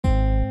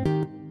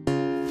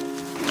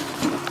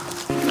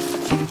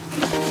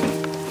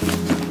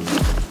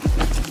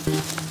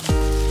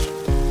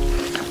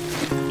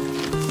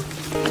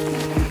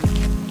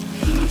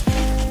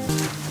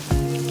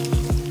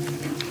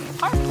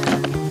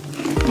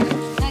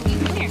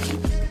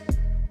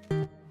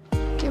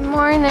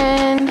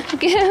morning.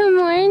 Good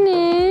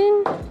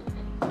morning.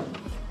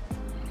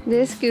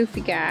 This goofy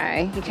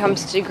guy, he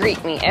comes to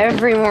greet me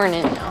every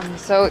morning. I'm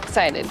so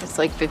excited. It's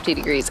like 50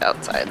 degrees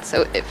outside,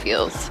 so it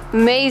feels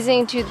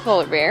amazing to the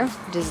polar bear.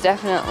 It is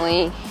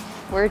definitely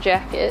wear a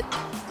jacket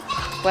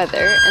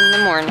weather in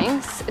the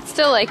mornings. It's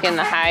still like in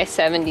the high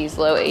 70s,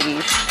 low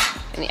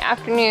 80s in the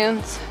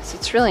afternoons, so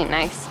it's really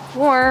nice.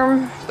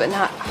 Warm, but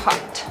not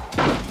hot,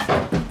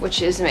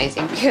 which is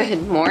amazing.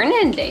 Good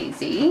morning,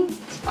 Daisy.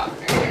 Let's pop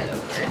her head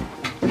over.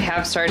 We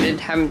have started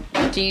having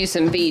to use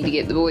some feed to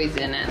get the boys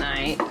in at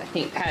night. I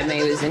think Padme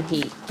was in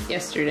heat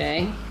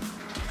yesterday.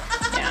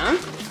 Yeah.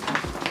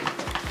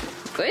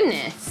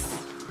 Goodness.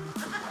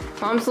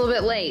 Mom's a little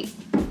bit late.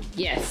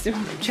 Yes,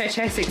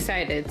 Chai-Chai's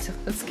excited, so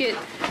let's get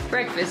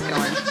breakfast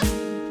going.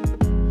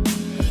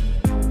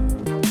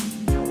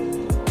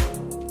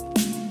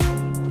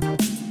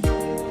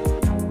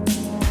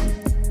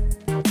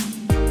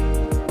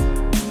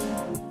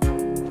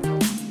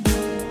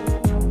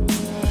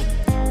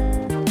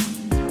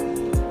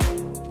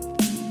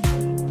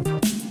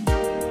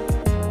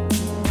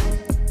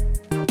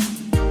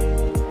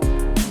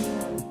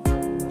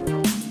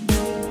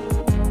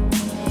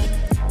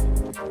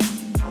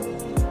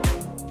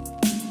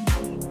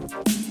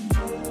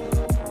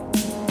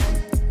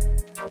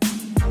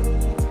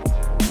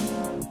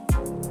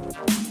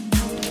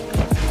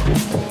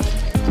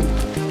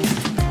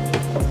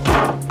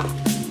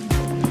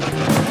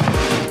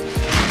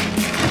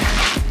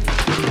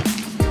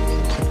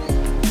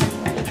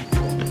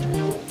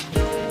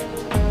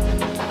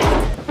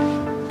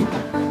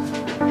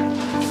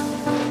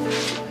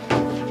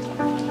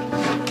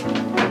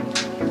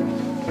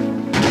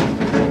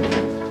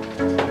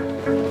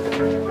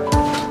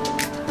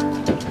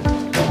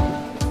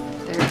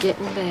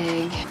 Getting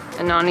big.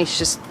 And Nani's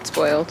just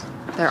spoiled.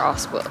 They're all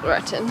spoiled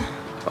rotten.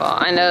 Well,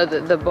 I know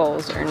that the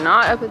bowls are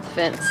not up at the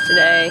fence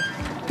today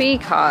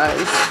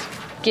because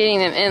getting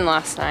them in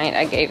last night,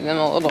 I gave them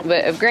a little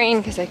bit of grain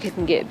because I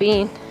couldn't get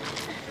Bean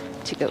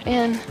to go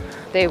in.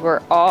 They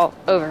were all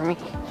over me.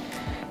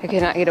 I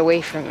could not get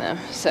away from them,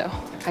 so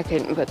I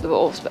couldn't put the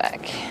bowls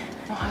back.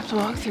 I'll have to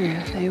walk through.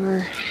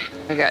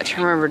 I got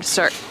to remember to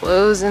start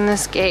closing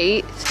this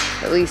gate,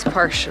 at least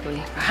partially,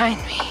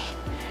 behind me.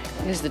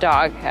 Because the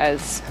dog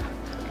has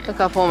a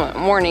couple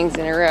mornings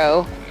in a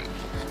row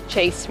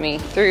chased me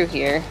through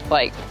here,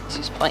 like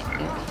she's playing.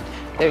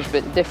 There's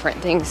been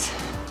different things,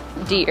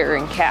 deer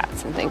and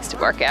cats and things to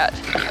bark at.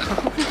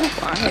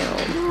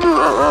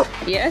 Wild.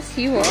 Yes,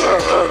 you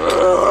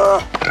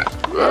are.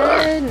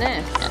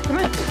 Goodness. Come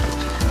on.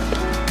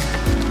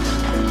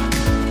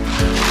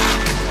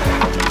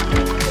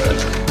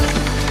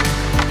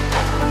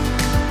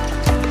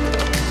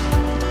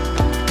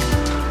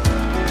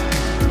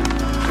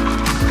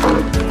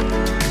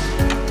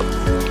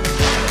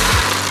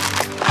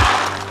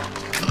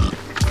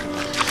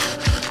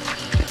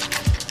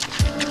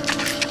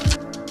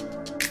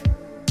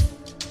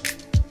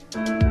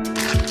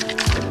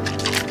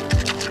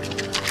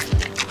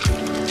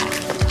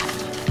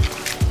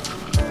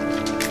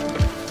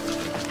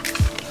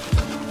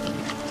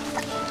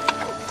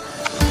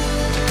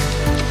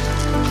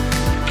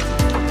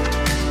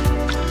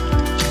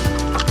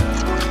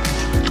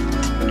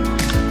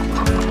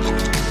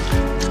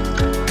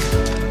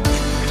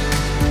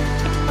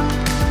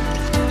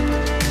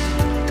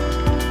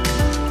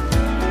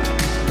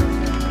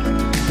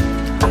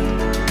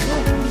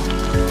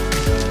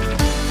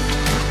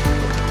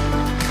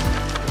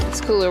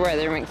 Cooler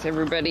weather makes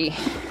everybody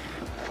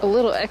a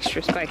little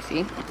extra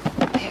spicy.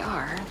 They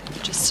are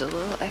just a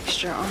little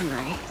extra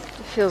ornery.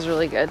 It feels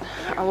really good.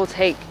 I will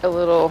take a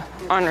little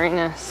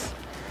orneriness.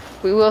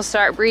 We will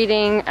start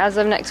breeding as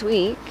of next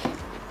week.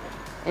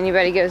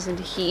 Anybody goes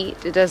into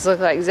heat, it does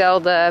look like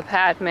Zelda,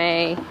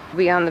 Padme will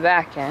be on the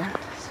back end.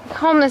 So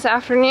home this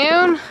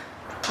afternoon,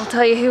 I'll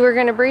tell you who we're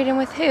gonna breed in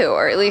with who,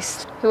 or at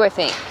least who I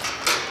think.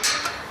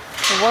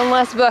 So one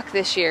less buck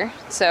this year,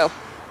 so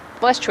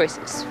less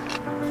choices.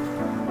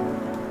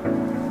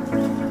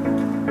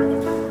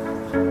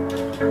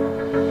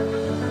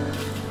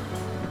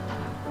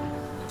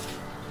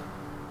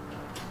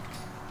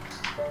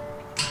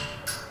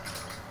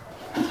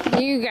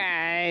 You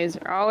guys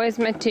are always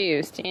my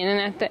two, standing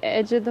at the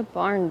edge of the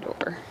barn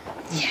door.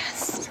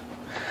 Yes.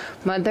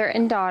 Mother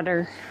and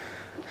daughter.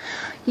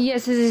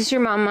 Yes, this is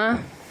your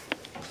mama.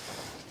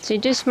 So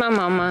just my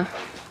mama.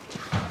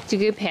 It's a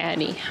good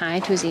Patty. Hi,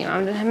 Twizzy.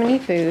 Mom doesn't have any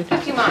food.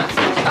 Cookie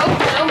Monster.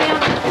 Oh, no,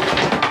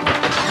 ma'am.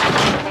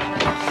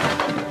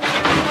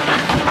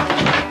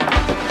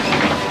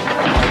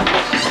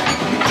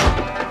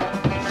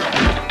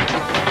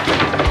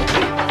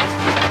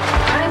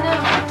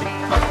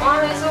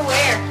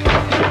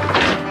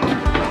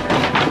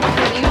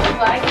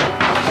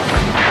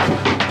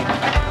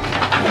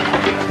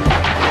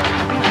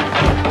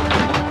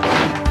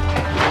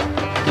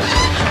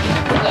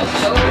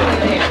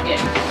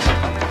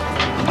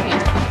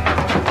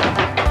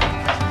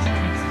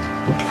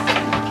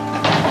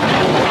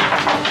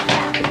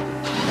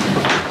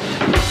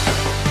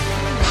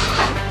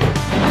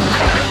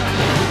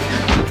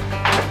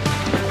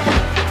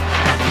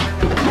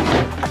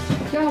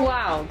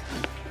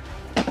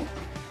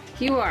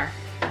 are.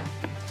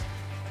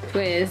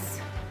 Quiz.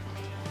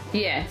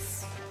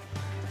 Yes.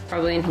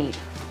 Probably in heat.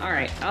 All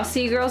right, I'll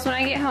see you girls when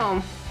I get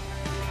home.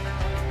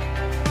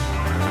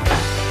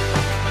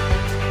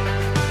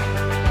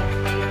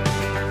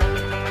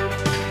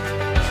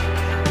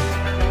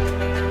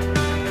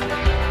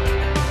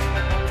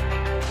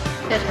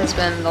 It has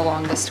been the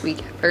longest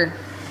week ever.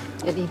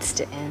 It needs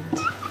to end.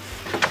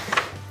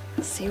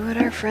 Let's see what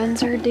our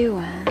friends are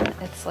doing.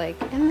 It's like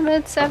in the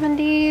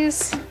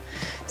mid-70s.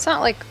 It's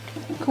not like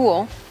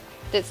cool.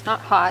 It's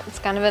not hot. It's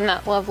kind of in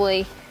that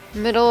lovely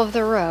middle of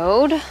the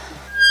road.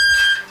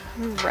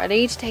 I'm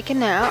ready to take a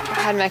nap.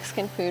 I had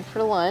Mexican food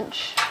for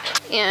lunch.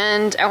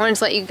 And I wanted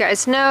to let you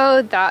guys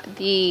know that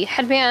the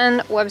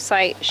Headband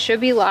website should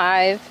be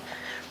live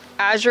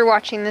as you're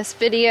watching this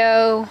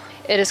video.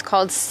 It is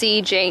called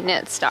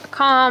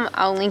cjknits.com.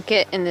 I'll link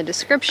it in the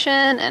description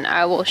and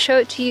I will show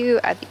it to you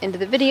at the end of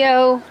the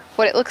video,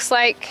 what it looks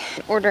like,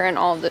 order and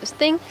all of those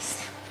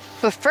things.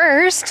 But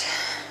first,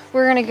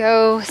 we're gonna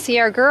go see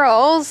our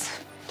girls,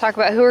 talk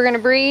about who we're gonna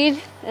breed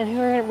and who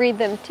we're gonna breed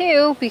them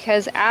to,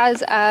 because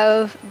as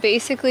of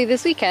basically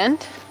this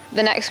weekend,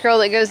 the next girl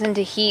that goes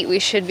into heat, we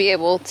should be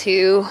able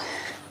to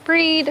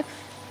breed.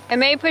 I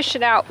may push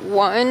it out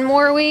one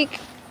more week.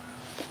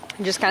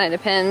 It just kind of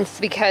depends,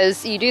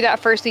 because you do that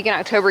first week in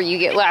October, you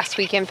get last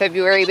week in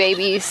February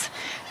babies,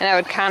 and I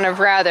would kind of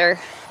rather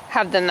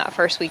have them that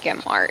first week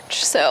in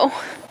March. So,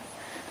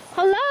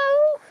 hello?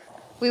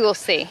 We will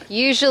see.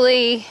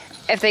 Usually,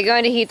 if they go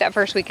into heat that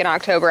first week in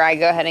October, I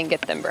go ahead and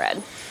get them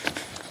bred,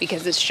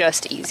 because it's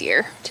just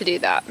easier to do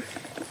that.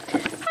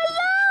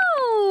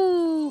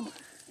 Hello!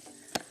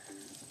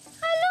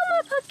 Hello,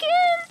 my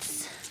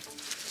pumpkins!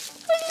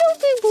 Hello,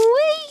 big boy!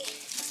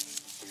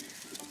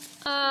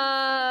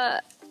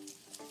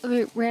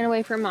 We ran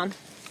away from mom.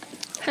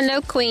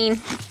 Hello,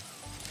 queen.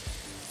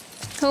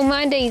 Oh,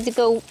 my daisy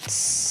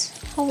goats.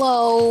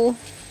 Hello.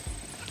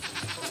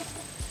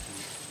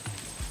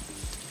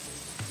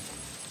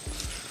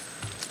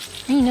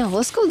 I know,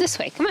 let's go this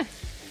way. Come on.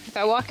 If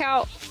I walk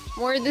out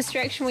more this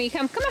direction, will you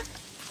come? Come on.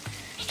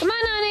 Come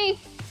on, honey.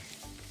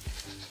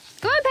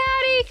 Come on,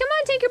 Patty. Come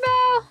on, take your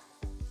bow.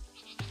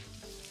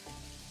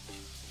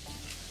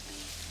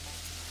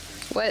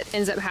 What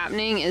ends up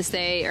happening is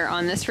they are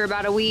on this for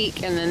about a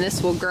week, and then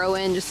this will grow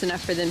in just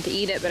enough for them to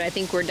eat it, but I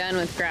think we're done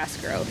with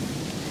grass growth,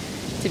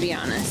 to be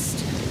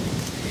honest.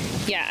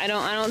 Yeah, I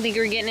don't think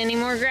we're getting any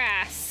more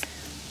grass.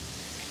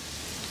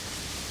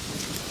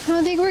 I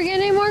don't think we're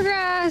getting any more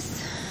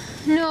grass.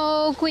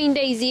 No, Queen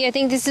Daisy, I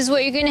think this is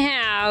what you're gonna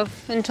have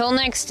until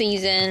next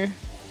season.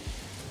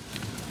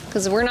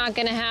 Because we're not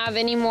gonna have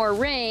any more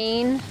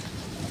rain.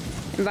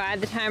 And by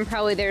the time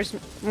probably there's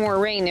more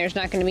rain, there's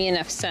not gonna be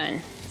enough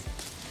sun.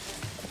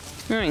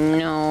 I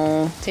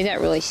know. See,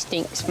 that really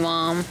stinks,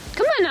 Mom.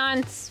 Come on,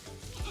 Nance.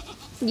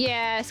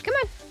 Yes, come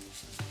on.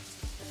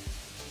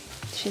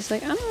 She's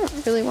like, I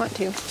don't really want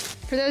to.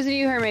 For those of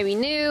you who are maybe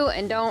new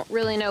and don't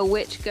really know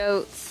which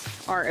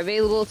goats are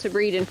available to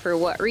breed and for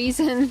what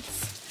reasons,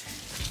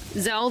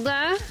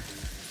 Zelda,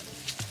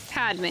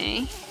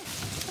 Padme,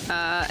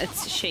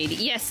 it's shady.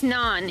 Yes,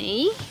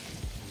 Nani.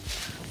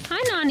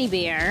 Hi, Nani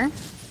Bear.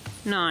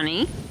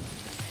 Nani.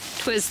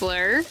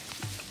 Twizzler,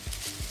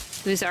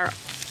 who's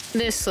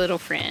this little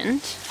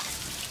friend.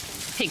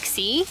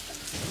 Pixie.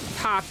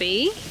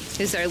 Poppy,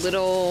 who's our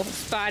little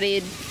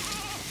spotted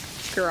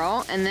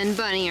girl, and then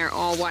Bunny, our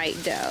all white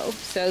doe.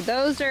 So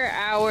those are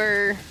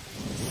our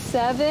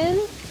 7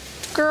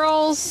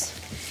 girls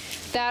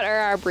that are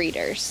our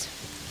breeders.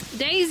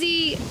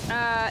 Daisy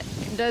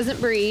doesn't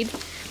breed.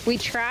 We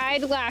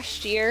tried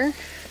last year.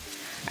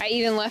 I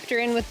even left her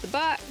in with the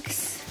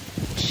bucks.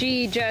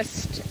 She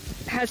just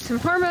has some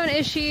hormone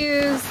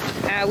issues.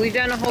 We've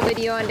done a whole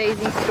video on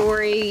Daisy's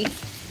story.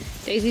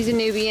 Daisy's a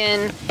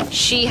Nubian.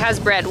 She has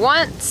bred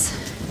once.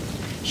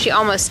 She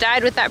almost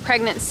died with that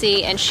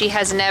pregnancy, and she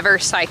has never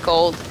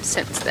cycled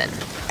since then.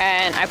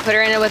 And I put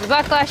her in with a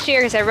buck last year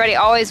because everybody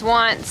always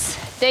wants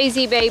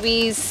Daisy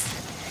babies.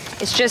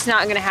 It's just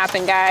not gonna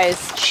happen,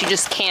 guys. She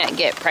just can't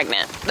get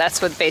pregnant.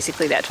 That's what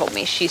basically that told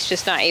me. She's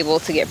just not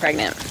able to get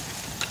pregnant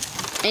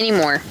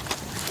anymore.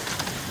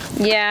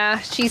 Yeah,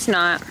 she's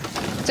not.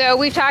 So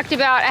we've talked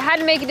about, I had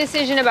to make a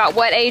decision about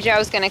what age I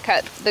was gonna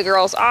cut the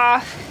girls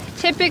off.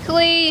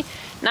 Typically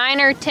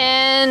 9 or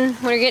 10,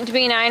 when you're getting to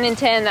be 9 and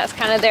 10, that's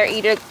kind of their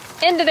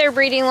end of their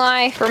breeding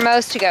life for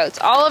most goats.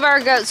 All of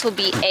our goats will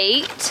be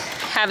 8,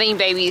 having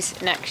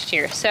babies next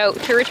year. So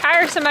to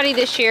retire somebody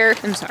this year,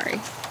 I'm sorry.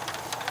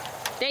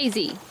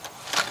 Daisy,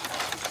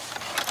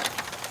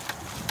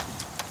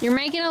 you're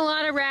making a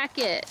lot of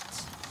racket.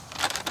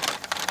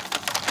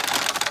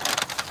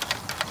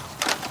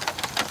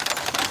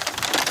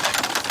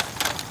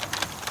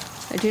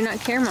 I do not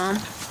care, Mom.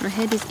 My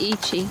head is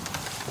itchy.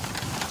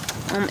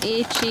 I'm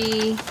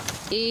itchy,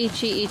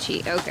 itchy,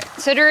 itchy. Okay.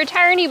 So to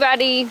retire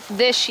anybody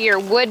this year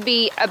would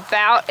be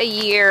about a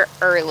year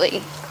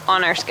early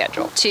on our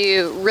schedule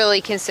to really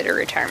consider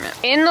retirement.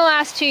 In the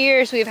last 2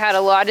 years, we've had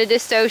a lot of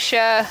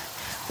dystocia.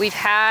 We've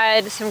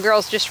had some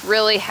girls just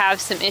really have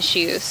some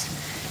issues.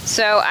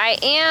 So I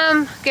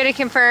am gonna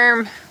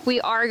confirm we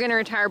are gonna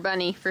retire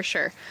Bunny for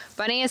sure.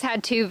 Bunny has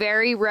had 2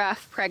 very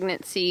rough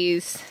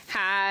pregnancies,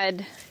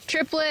 had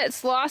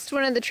triplets, lost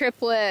one of the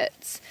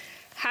triplets,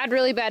 had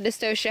really bad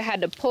dystocia,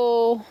 had to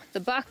pull the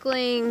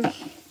buckling.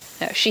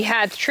 No, she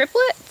had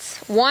triplets.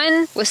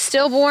 1 was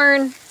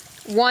stillborn,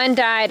 1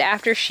 died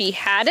after she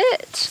had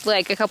it,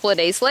 like a couple of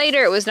days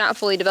later. It was not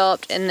fully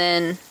developed, and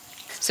then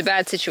it's a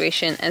bad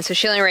situation. And so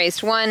she only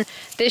raised 1.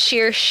 This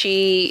year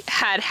she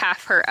had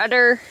half her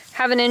udder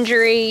have an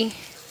injury.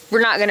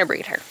 We're not gonna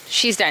breed her.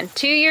 She's done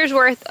 2 years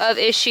worth of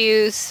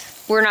issues.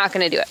 We're not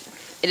gonna do it.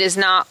 It is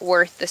not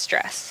worth the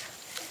stress.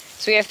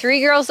 So we have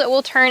 3 girls that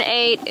will turn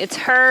 8. It's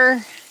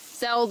her,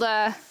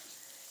 Zelda,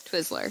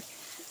 Twizzler.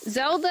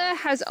 Zelda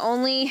has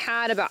only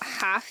had about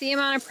half the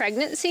amount of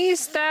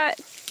pregnancies that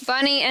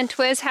Bunny and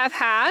Twiz have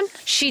had.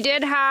 She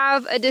did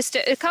have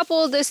a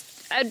couple of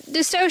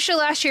dystocia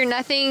last year,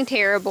 nothing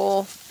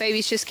terrible.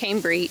 Babies just came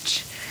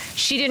breech.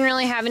 She didn't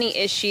really have any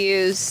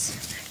issues,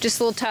 just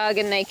a little tug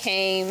and they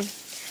came.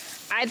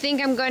 I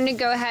think I'm going to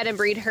go ahead and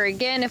breed her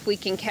again if we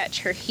can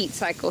catch her heat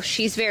cycle.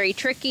 She's very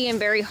tricky and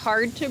very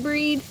hard to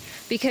breed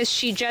because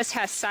she just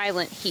has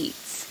silent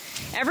heats.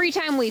 Every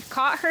time we've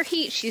caught her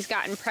heat, she's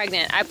gotten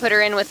pregnant. I put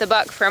her in with a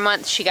buck for a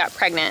month, she got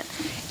pregnant.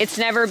 It's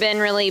never been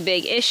really a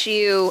big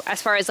issue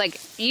as far as like,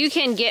 you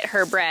can get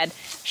her bred.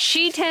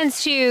 She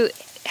tends to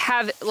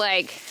have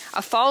like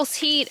a false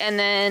heat and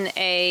then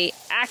a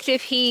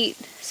active heat.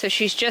 So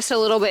she's just a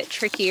little bit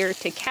trickier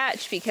to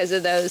catch because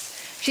of those.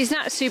 She's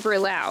not super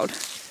loud.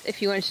 If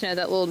you want to know,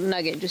 that little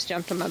nugget just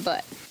jumped on my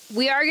butt.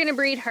 We are gonna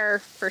breed her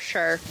for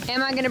sure.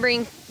 Am I gonna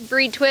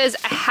breed Twiz?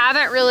 I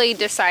haven't really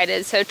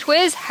decided. So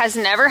Twiz has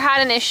never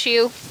had an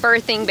issue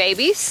birthing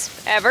babies,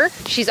 ever.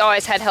 She's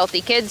always had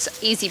healthy kids,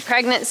 easy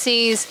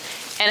pregnancies,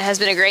 and has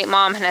been a great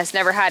mom and has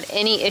never had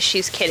any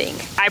issues kidding.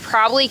 I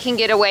probably can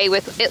get away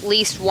with at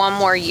least 1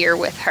 more year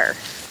with her.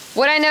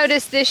 What I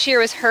noticed this year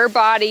was her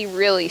body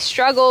really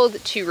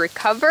struggled to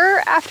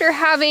recover after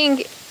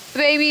having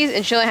babies,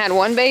 and she only had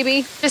 1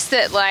 baby. Just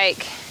that,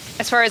 like,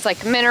 as far as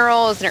like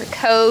minerals in her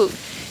coat,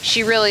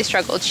 she really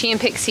struggled. She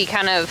and Pixie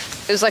kind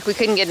of, it was like we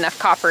couldn't get enough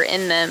copper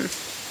in them.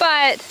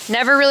 But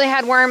never really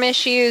had worm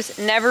issues,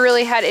 never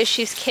really had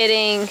issues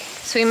kidding.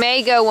 So we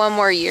may go 1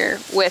 more year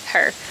with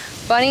her.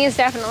 Bunny is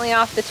definitely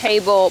off the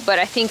table, but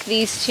I think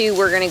these 2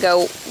 we're gonna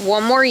go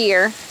 1 more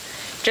year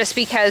just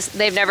because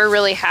they've never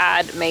really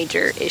had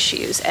major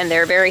issues and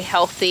they're very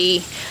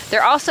healthy.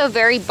 They're also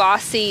very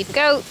bossy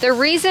goat. The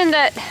reason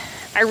that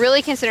I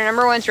really consider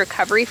 #1 is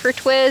recovery for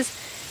Twiz.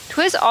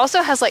 Twiz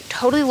also has like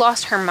totally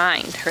lost her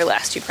mind her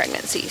last 2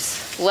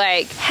 pregnancies.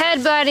 Like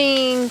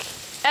headbutting,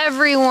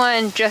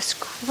 everyone just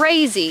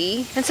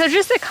crazy. And so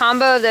just the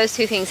combo of those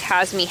 2 things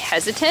has me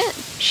hesitant.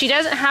 She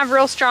doesn't have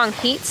real strong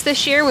heats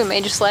this year. We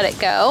may just let it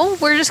go.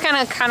 We're just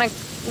gonna kind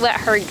of let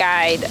her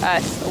guide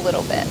us a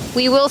little bit.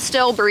 We will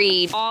still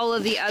breed all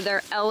of the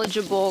other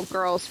eligible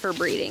girls for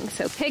breeding.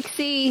 So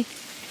Pixie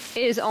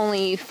is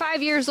only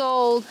 5 years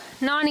old.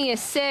 Nani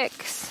is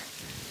 6.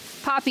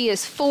 Poppy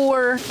is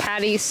 4,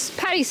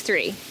 Patty's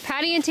 3.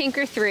 Patty and Tink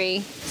are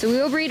 3. So we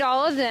will breed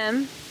all of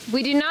them.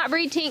 We do not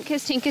breed Tink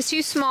because Tink is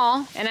too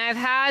small. And I've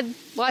had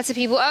lots of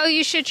people, oh,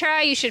 you should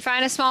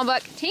find a small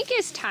buck. Tink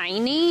is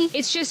tiny.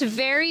 It's just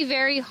very,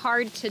 very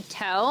hard to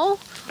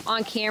tell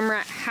on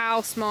camera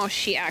how small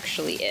she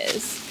actually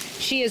is.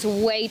 She is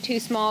way too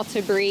small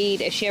to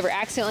breed. If she ever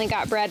accidentally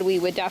got bred, we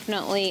would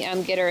definitely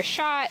get her a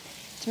shot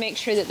to make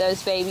sure that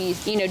those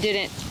babies, you know,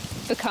 didn't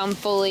become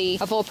a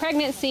full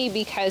pregnancy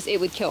because it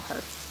would kill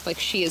her. Like,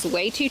 she is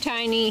way too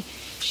tiny.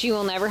 She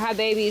will never have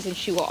babies and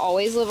she will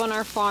always live on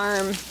our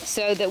farm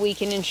so that we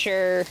can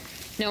ensure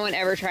no one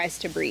ever tries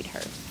to breed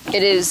her.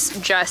 It is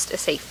just a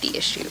safety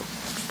issue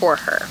for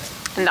her,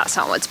 and that's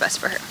not what's best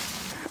for her.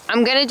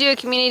 I'm gonna do a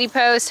community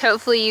post.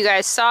 Hopefully you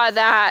guys saw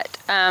that,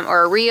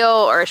 or a reel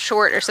or a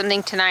short or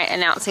something tonight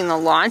announcing the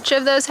launch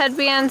of those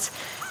headbands.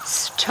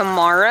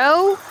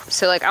 Tomorrow.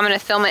 So like, I'm gonna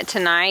film it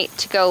tonight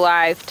to go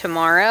live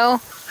tomorrow.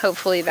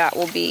 Hopefully that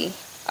will be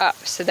up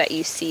so that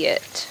you see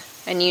it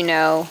and you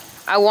know.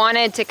 I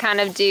wanted to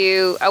have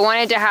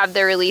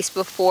the release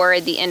before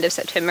the end of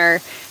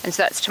September, and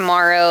so that's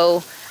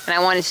tomorrow. And I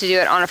wanted to do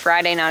it on a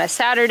Friday, not a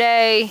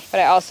Saturday, but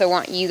I also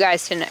want you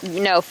guys to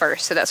know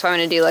first. So that's why I'm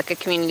gonna do like a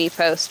community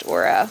post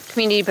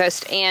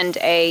and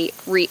a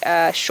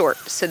short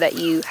so that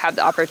you have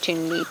the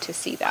opportunity to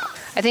see that.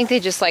 I think they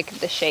just like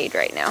the shade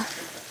right now.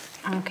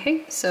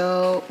 Okay,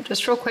 so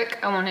just real quick,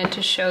 I wanted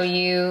to show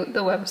you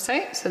the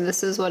website. So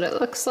this is what it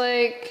looks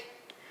like.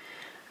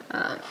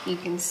 You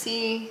can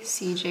see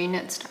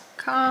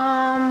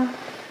cjnets.com.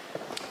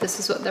 This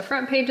is what the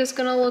front page is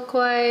gonna look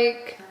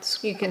like.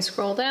 So you can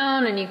scroll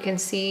down and you can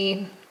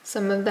see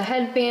some of the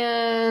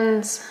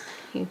headbands.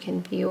 You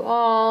can view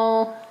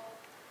all.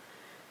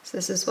 So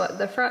this is what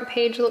the front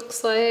page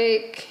looks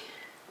like.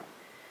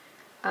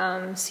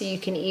 So you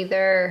can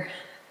either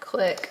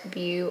click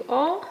view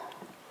all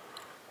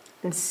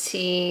and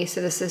see, so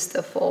this is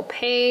the full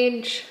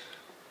page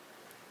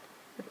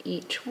with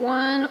each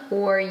one,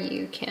 or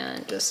you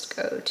can just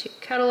go to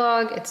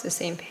catalog. It's the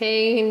same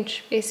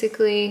page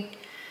basically,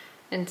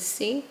 and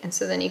see. And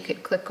so then you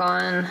could click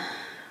on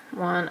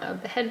one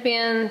of the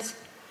headbands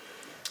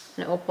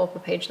and it will pull up a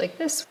page like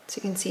this. So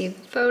you can see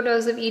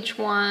photos of each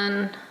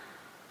one.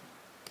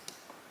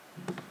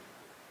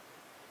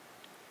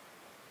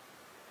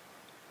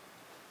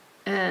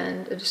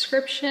 And a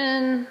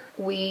description.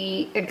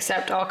 We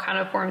accept all kind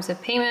of forms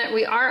of payment.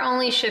 We are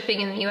only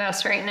shipping in the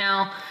US right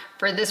now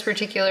for this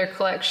particular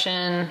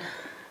collection.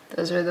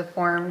 Those are the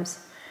forms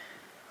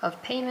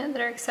of payment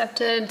that are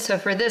accepted. So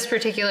for this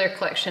particular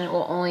collection, it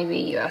will only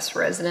be US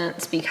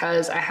residents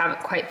because I haven't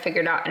quite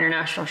figured out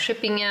international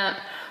shipping yet.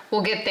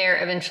 We'll get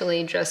there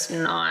eventually, just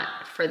not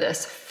for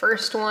this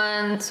first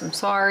one, so I'm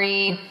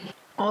sorry.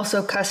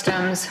 Also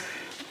customs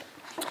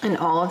and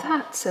all of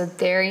that. So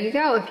there you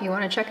go if you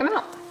want to check them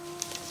out.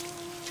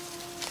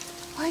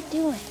 What are you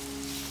doing?